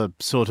other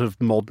sort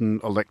of modern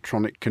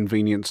electronic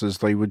conveniences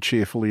they would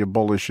cheerfully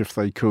abolish if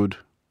they could?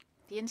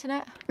 The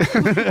internet?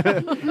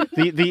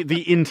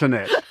 the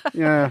internet.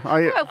 Yeah.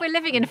 Well, we're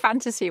living in a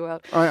fantasy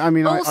world.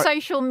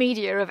 Social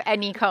media of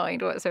any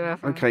kind whatsoever.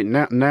 Okay,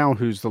 now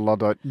who's the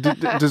Luddite?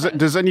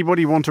 Does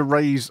anybody want to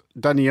raise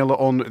Daniela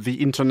on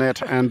the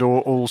internet and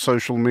or all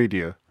social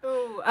media?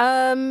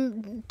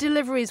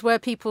 Deliveries where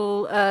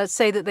people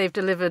say that they've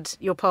delivered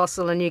your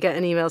parcel and you get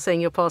an email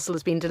saying your parcel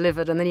has been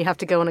delivered, and then you have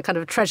to go on a kind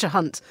of treasure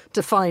hunt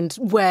to find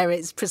where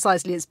it's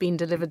been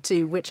delivered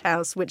to, which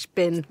house, which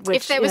bin.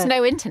 If there was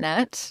no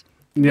internet...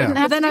 Yeah.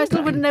 But then I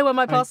still wouldn't know where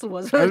my parcel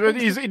was.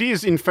 It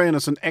is, in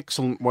fairness, an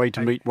excellent way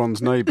to meet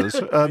one's neighbours.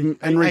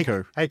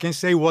 Enrico? I can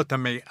say what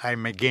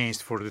I'm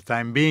against for the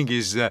time being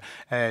is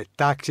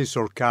taxis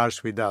or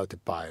cars without a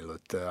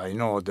pilot. I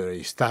know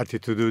they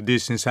started to do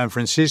this in San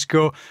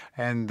Francisco,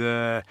 and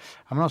I'm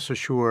not so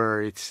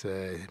sure it's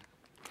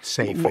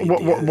safe.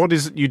 What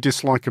is it you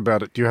dislike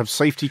about it? Do you have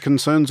safety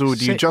concerns, or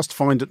do you just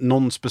find it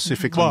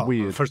non-specifically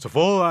weird? First of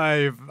all,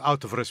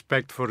 out of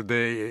respect for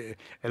the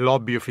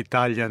lobby of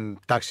Italian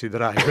taxi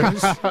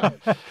drivers,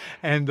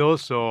 and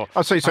also...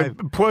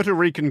 Puerto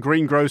Rican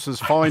greengrocers,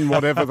 fine,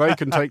 whatever, they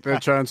can take their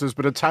chances,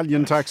 but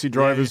Italian taxi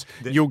drivers,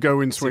 you'll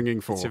go in swinging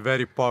for. It's a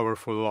very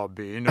powerful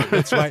lobby,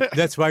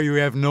 That's why you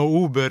have no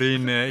Uber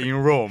in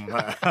Rome.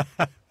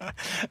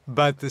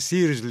 But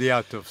seriously,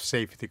 out of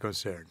safety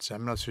concerns,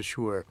 I'm not so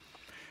sure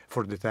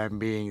for the time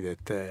being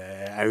that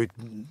I would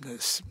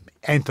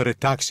enter a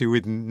taxi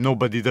with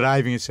nobody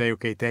driving and say,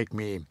 okay, take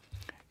me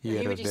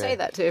here. Who would you say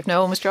that to if no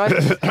one was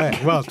driving?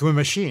 To a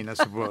machine, I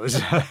suppose.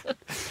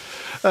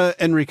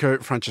 Enrico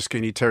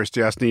Franceschini, Teres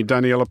Diasni,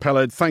 Daniela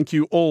Peled, thank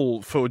you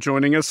all for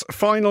joining us.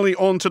 Finally,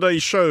 on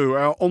today's show,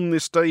 our On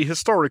This Day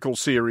historical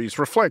series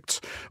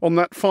reflects on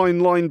that fine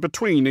line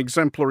between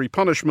exemplary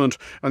punishment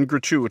and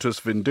gratuitous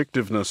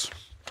vindictiveness.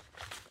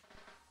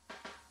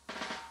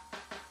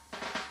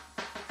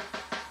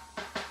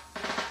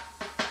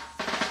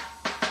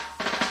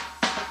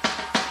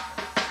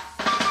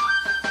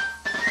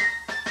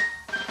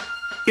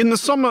 In the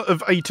summer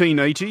of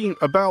 1880,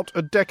 about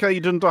a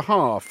decade and a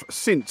half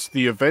since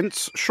the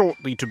events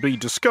shortly to be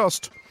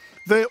discussed,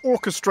 their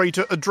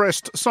orchestrator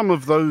addressed some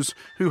of those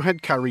who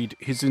had carried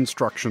his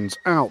instructions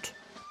out.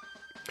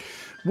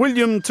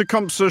 William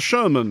Tecumseh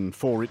Sherman,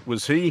 for it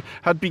was he,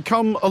 had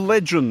become a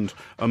legend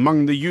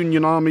among the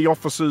Union Army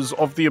officers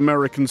of the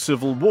American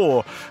Civil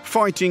War,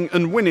 fighting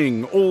and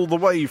winning all the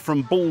way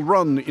from Bull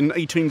Run in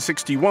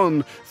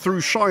 1861 through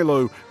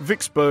Shiloh,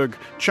 Vicksburg,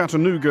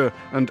 Chattanooga,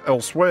 and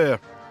elsewhere.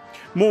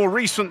 More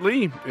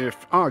recently,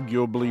 if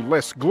arguably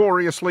less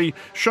gloriously,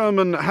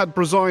 Sherman had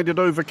presided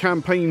over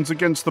campaigns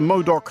against the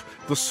Modoc,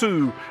 the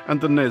Sioux,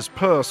 and the Nez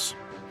Perce.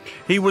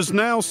 He was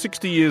now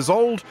 60 years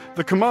old,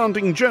 the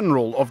commanding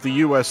general of the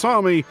U.S.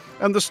 Army,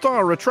 and the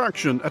star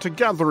attraction at a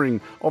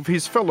gathering of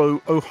his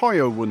fellow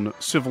Ohioan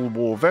Civil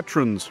War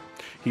veterans.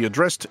 He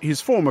addressed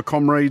his former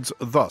comrades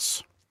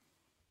thus.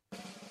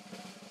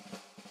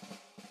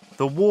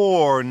 The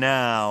war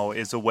now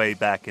is a way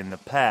back in the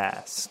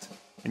past,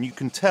 and you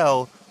can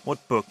tell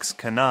what books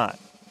cannot.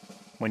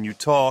 When you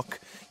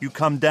talk, you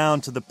come down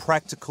to the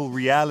practical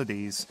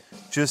realities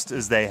just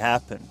as they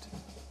happened.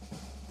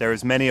 There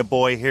is many a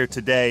boy here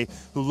today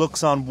who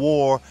looks on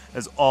war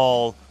as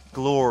all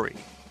glory.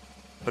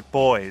 But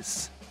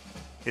boys,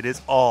 it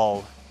is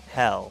all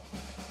hell.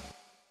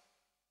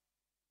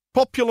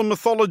 Popular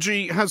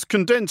mythology has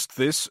condensed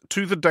this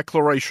to the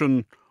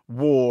declaration,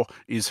 war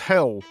is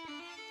hell.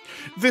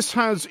 This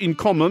has in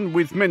common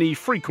with many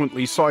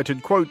frequently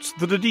cited quotes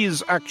that it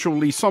is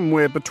actually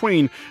somewhere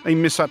between a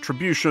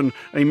misattribution,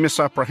 a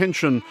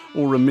misapprehension,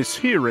 or a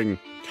mishearing.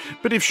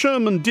 But if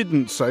Sherman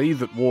didn't say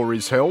that war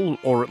is hell,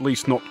 or at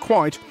least not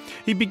quite,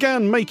 he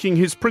began making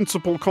his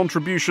principal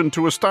contribution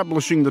to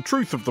establishing the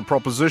truth of the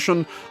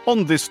proposition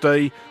on this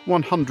day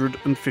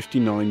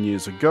 159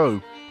 years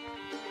ago.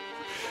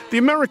 The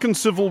American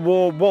Civil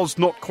War was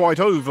not quite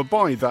over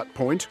by that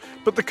point,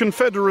 but the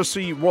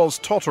Confederacy was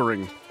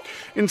tottering.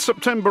 In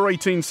September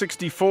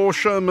 1864,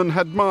 Sherman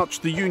had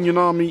marched the Union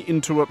Army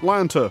into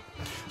Atlanta.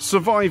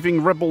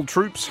 Surviving rebel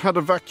troops had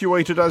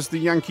evacuated as the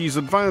Yankees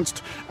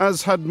advanced,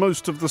 as had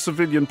most of the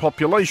civilian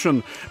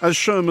population, as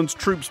Sherman's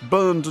troops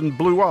burned and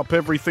blew up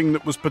everything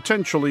that was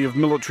potentially of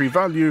military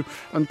value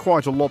and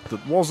quite a lot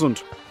that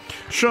wasn't.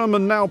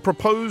 Sherman now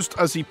proposed,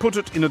 as he put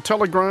it in a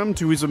telegram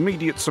to his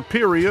immediate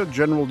superior,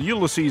 General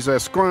Ulysses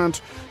S.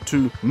 Grant,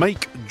 to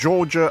make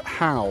Georgia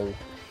howl.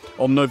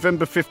 On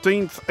November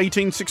 15,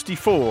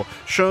 1864,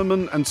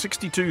 Sherman and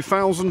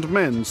 62,000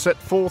 men set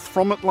forth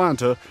from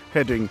Atlanta,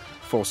 heading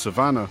for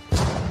Savannah.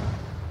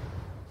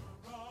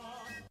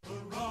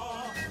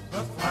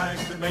 The flag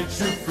that makes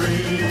you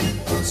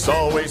free.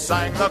 So we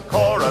sang the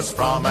chorus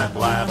from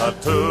Atlanta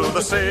to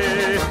the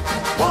sea,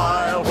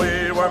 while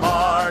we were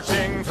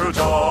marching through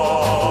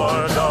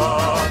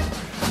Georgia.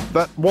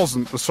 That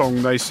wasn't the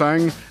song they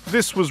sang.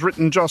 This was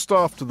written just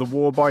after the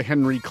war by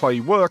Henry Clay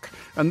Work,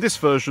 and this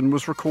version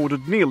was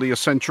recorded nearly a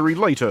century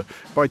later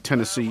by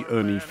Tennessee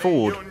Ernie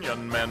Ford.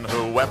 Union men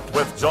who wept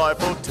with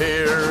joyful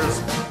tears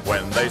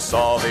when they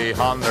saw the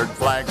honored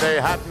flag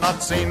they had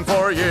not seen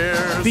for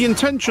years. The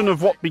intention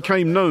of what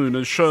became known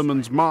as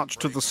Sherman's March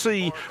to the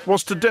Sea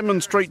was to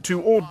demonstrate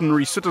to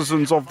ordinary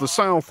citizens of the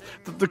South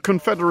that the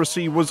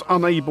Confederacy was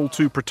unable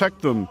to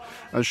protect them.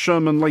 As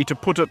Sherman later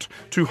put it,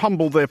 to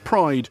humble their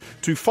pride,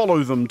 to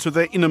follow them to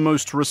their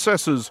innermost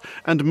recesses,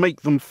 and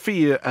make them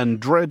fear and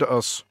dread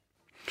us.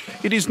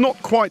 It is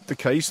not quite the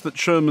case that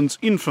Sherman's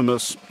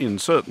infamous, in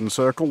certain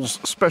circles,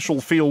 Special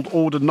Field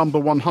Order No.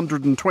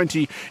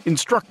 120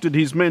 instructed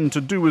his men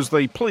to do as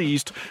they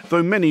pleased,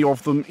 though many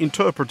of them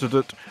interpreted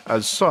it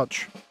as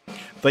such.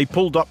 They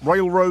pulled up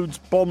railroads,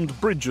 bombed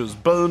bridges,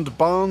 burned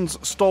barns,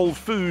 stole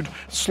food,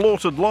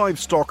 slaughtered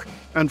livestock,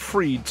 and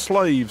freed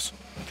slaves.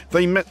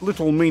 They met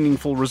little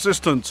meaningful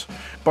resistance.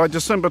 By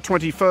December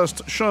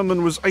 21st,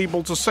 Sherman was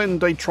able to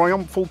send a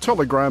triumphal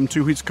telegram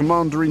to his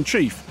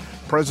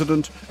commander-in-chief,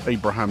 President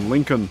Abraham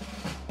Lincoln.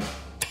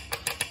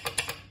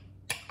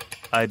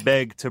 I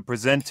beg to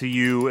present to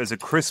you as a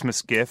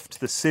Christmas gift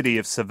the city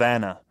of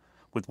Savannah,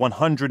 with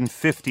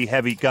 150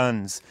 heavy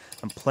guns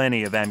and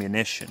plenty of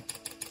ammunition.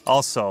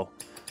 Also,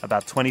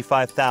 about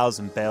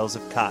 25,000 bales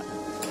of cotton.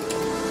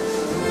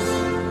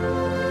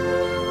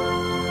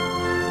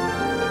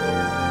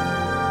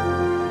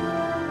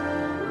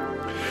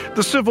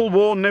 The Civil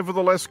War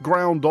nevertheless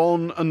ground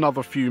on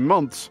another few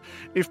months.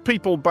 If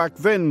people back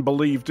then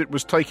believed it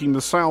was taking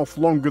the South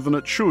longer than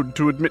it should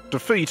to admit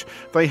defeat,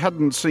 they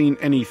hadn't seen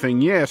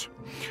anything yet.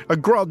 A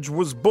grudge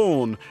was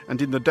born,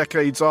 and in the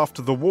decades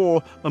after the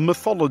war, a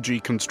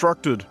mythology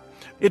constructed.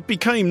 It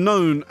became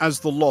known as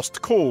the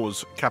Lost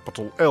Cause,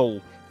 capital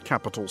L,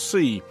 capital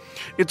C.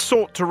 It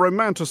sought to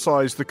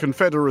romanticize the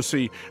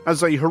Confederacy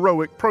as a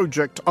heroic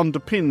project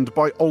underpinned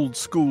by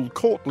old-school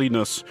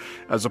courtliness,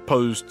 as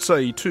opposed,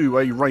 say, to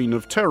a reign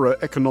of terror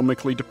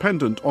economically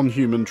dependent on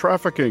human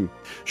trafficking.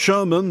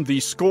 Sherman, the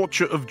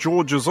scorcher of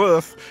Georgia's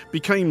earth,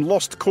 became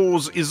Lost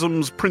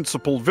Cause-ism's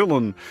principal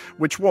villain,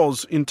 which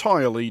was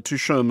entirely to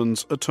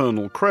Sherman's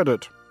eternal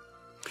credit.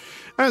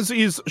 As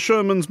is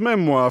Sherman's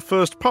memoir,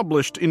 first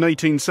published in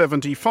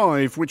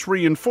 1875, which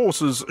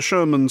reinforces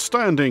Sherman's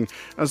standing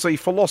as a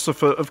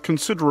philosopher of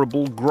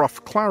considerable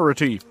gruff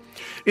clarity.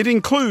 It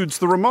includes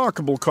the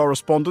remarkable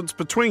correspondence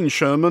between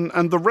Sherman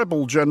and the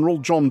rebel general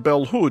John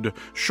Bell Hood,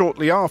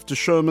 shortly after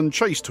Sherman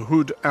chased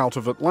Hood out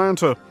of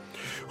Atlanta.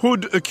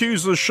 Hood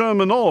accuses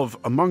Sherman of,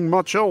 among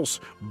much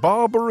else,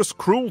 barbarous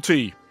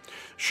cruelty.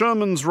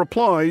 Sherman's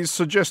replies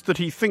suggest that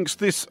he thinks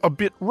this a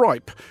bit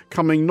ripe,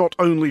 coming not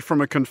only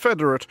from a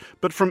Confederate,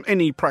 but from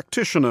any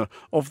practitioner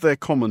of their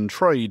common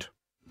trade.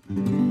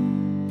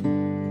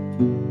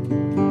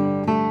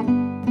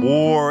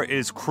 War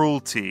is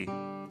cruelty,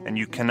 and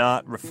you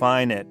cannot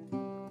refine it.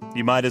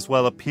 You might as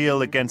well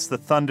appeal against the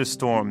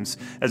thunderstorms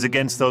as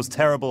against those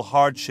terrible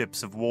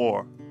hardships of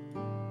war.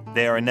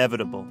 They are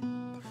inevitable.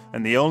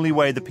 And the only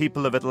way the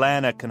people of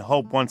Atlanta can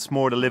hope once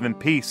more to live in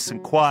peace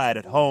and quiet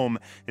at home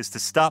is to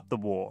stop the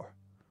war,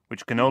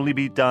 which can only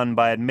be done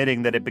by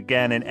admitting that it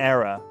began in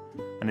error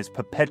and is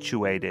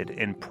perpetuated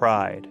in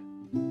pride.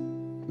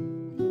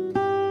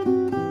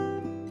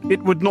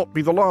 It would not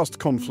be the last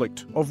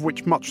conflict of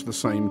which much the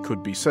same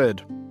could be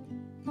said.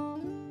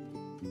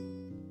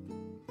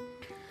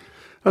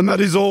 And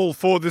that is all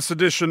for this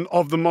edition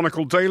of the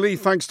Monocle Daily.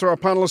 Thanks to our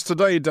panellists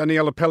today,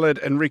 Daniela Peled,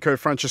 Enrico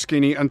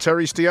Franceschini and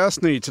Terry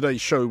Stiasny. Today's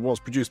show was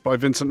produced by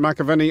Vincent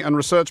McAvenny and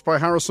researched by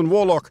Harrison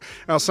Warlock.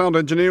 Our sound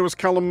engineer was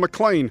Callum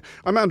McLean.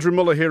 I'm Andrew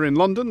Muller here in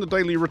London. The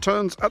Daily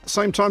returns at the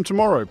same time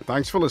tomorrow.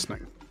 Thanks for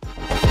listening.